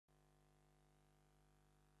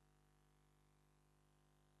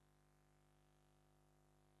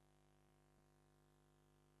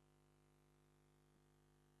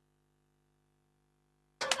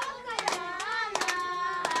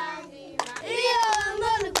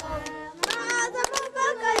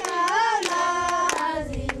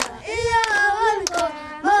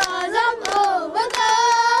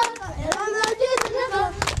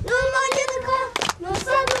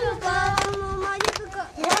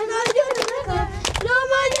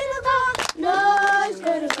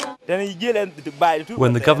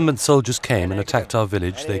When the government soldiers came and attacked our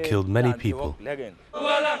village, they killed many people.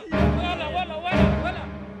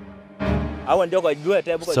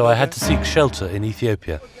 So I had to seek shelter in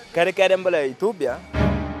Ethiopia.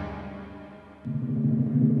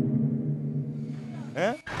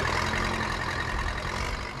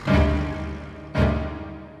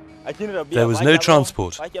 There was no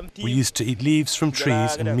transport. We used to eat leaves from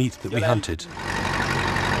trees and meat that we hunted.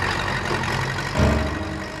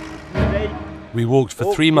 We walked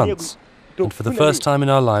for 3 months, and for the first time in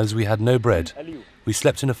our lives we had no bread. We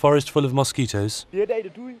slept in a forest full of mosquitoes.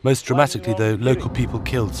 Most dramatically, though, local people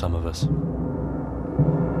killed some of us.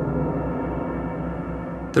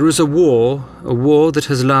 There is a war that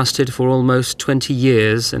has lasted for almost 20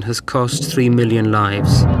 years and has cost 3 million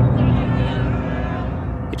lives.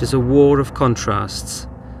 It is a war of contrasts,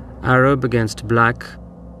 Arab against black,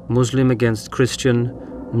 Muslim against Christian,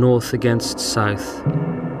 North against South.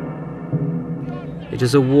 It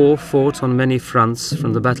is a war fought on many fronts,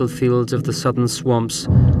 from the battlefields of the southern swamps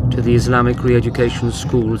to the Islamic re-education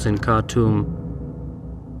schools in Khartoum.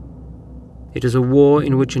 It is a war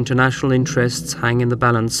in which international interests hang in the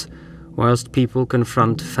balance, whilst people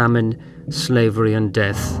confront famine, slavery and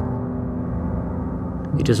death.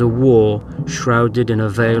 It is a war shrouded in a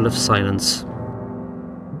veil of silence.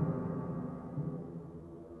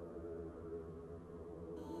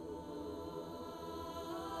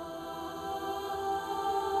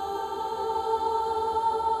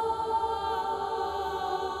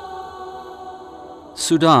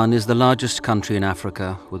 Sudan is the largest country in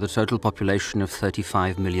Africa, with a total population of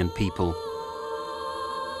 35 million people.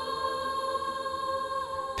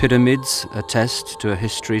 Pyramids attest to a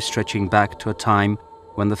history stretching back to a time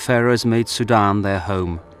when the pharaohs made Sudan their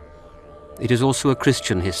home. It is also a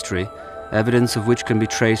Christian history, evidence of which can be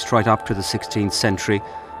traced right up to the 16th century,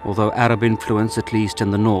 although Arab influence, at least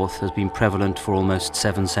in the north, has been prevalent for almost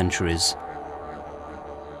 7 centuries.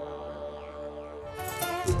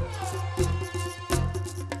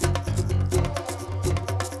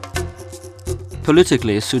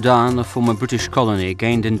 Politically, Sudan, a former British colony,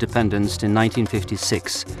 gained independence in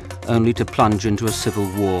 1956, only to plunge into a civil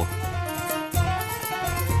war.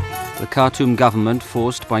 The Khartoum government,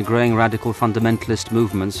 forced by growing radical fundamentalist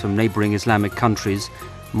movements from neighbouring Islamic countries,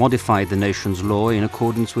 modified the nation's law in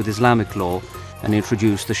accordance with Islamic law and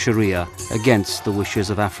introduced the Sharia against the wishes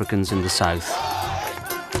of Africans in the south.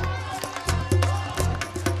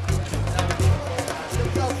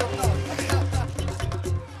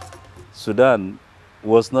 Sudan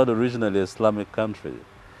was not originally an Islamic country.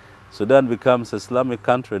 Sudan becomes an Islamic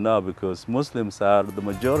country now because Muslims are the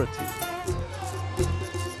majority.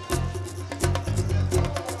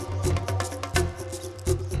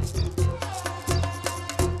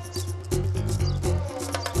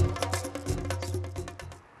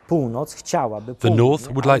 The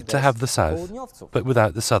North would like to have the South, but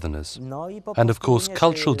without the Southerners. And of course,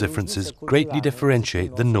 cultural differences greatly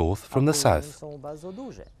differentiate the North from the South.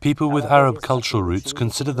 People with Arab cultural roots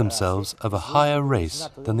consider themselves of a higher race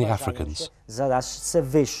than the Africans.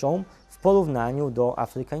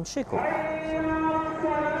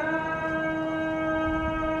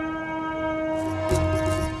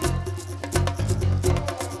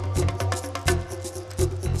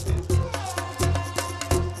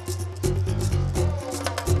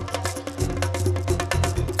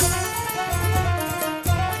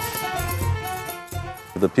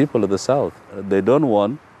 The people of the South, they don't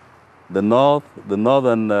want the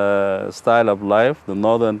northern style of life, the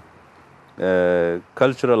northern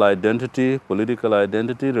cultural identity, political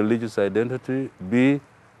identity, religious identity be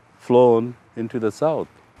flown into the South.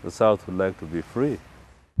 The South would like to be free.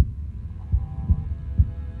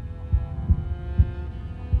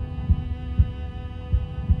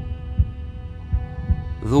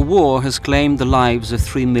 The war has claimed the lives of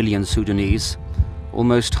 3 million Sudanese.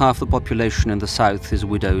 Almost half the population in the south is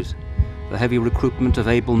widowed. The heavy recruitment of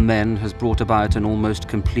able men has brought about an almost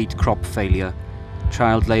complete crop failure.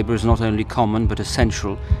 Child labour is not only common but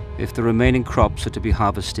essential if the remaining crops are to be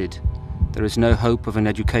harvested. There is no hope of an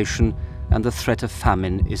education, and the threat of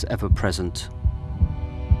famine is ever present.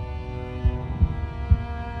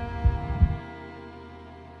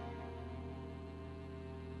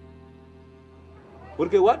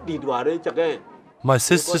 My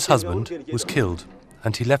sister's husband was killed,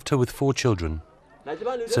 and he left her with 4 children.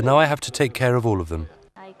 So now I have to take care of all of them.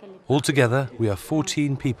 Altogether, we are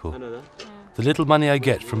 14 people. The little money I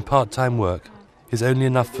get from part-time work is only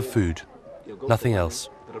enough for food, nothing else.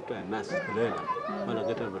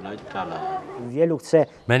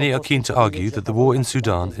 Many are keen to argue that the war in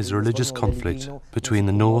Sudan is a religious conflict between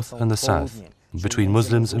the North and the South. between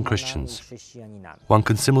Muslims and Christians. One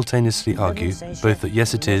can simultaneously argue both that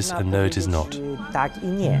yes it is and no it is not.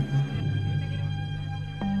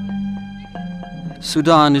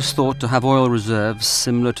 Sudan is thought to have oil reserves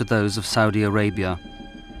similar to those of Saudi Arabia.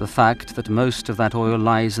 The fact that most of that oil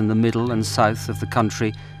lies in the middle and south of the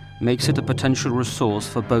country makes it a potential resource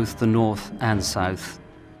for both the north and south.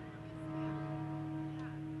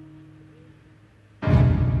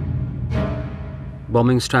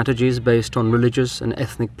 Bombing strategies based on religious and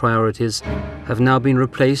ethnic priorities have now been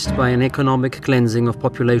replaced by an economic cleansing of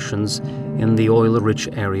populations in the oil-rich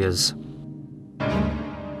areas.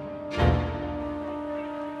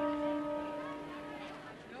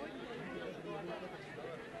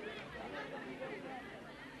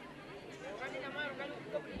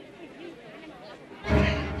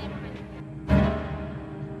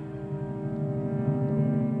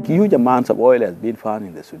 Huge amounts of oil has been found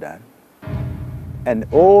in the Sudan. And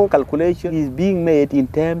all calculation is being made in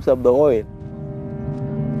terms of the oil.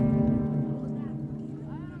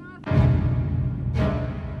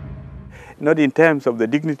 Not in terms of the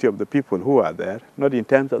dignity of the people who are there, not in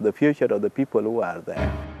terms of the future of the people who are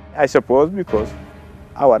there. I suppose because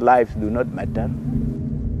our lives do not matter.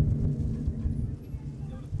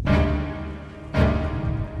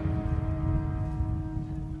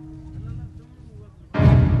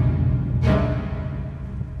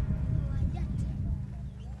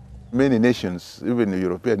 Many nations, even the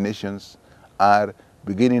European nations, are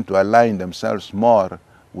beginning to align themselves more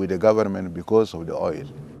with the government because of the oil.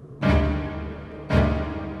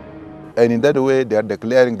 And in that way, they are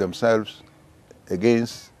declaring themselves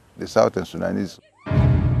against the Southern Sudanese.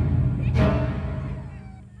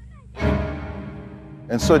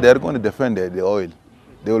 And so they are going to defend the oil.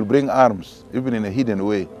 They will bring arms, even in a hidden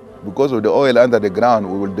way. Because of the oil under the ground,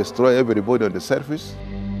 we will destroy everybody on the surface.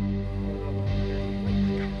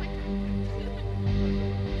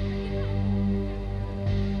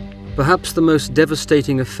 Perhaps the most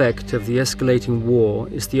devastating effect of the escalating war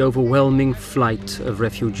is the overwhelming flight of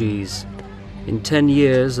refugees. In 10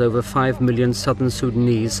 years, over 5 million Southern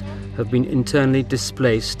Sudanese have been internally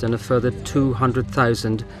displaced and a further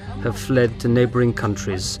 200,000 have fled to neighbouring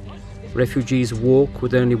countries. Refugees walk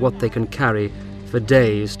with only what they can carry for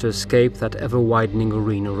days to escape that ever-widening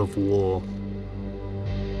arena of war.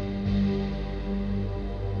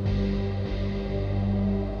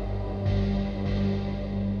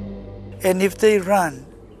 And if they run,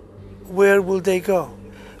 where will they go?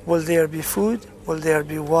 Will there be food? Will there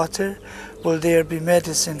be water? Will there be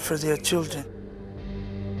medicine for their children?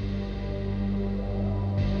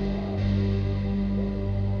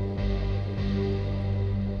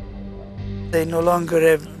 They no longer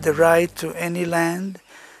have the right to any land.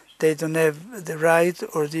 They don't have the right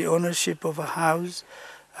or the ownership of a house.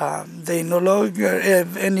 They no longer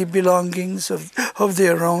have any belongings of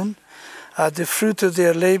their own. The fruit of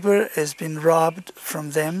their labor has been robbed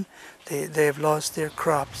from them. They have lost their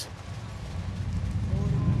crops.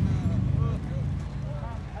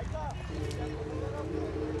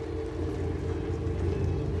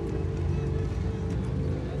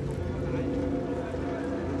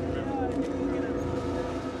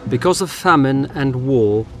 Because of famine and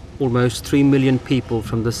war, almost 3 million people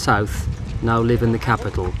from the south now live in the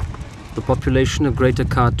capital. The population of Greater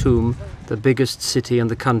Khartoum, the biggest city in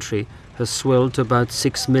the country, has swelled to about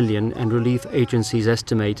 6 million, and relief agencies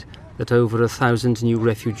estimate that over 1,000 new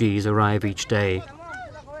refugees arrive each day.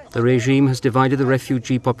 The regime has divided the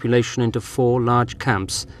refugee population into 4 large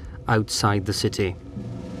camps outside the city.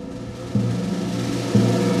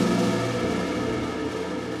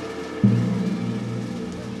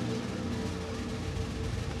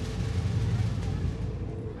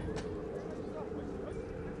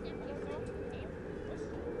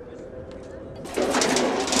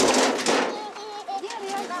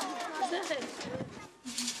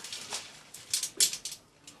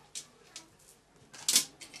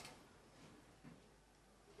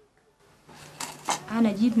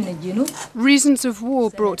 Reasons of war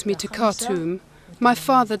brought me to Khartoum. My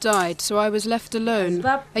father died, so I was left alone,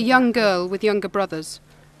 a young girl with younger brothers.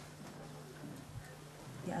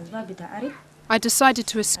 I decided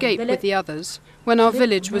to escape with the others when our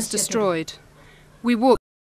village was destroyed. We walked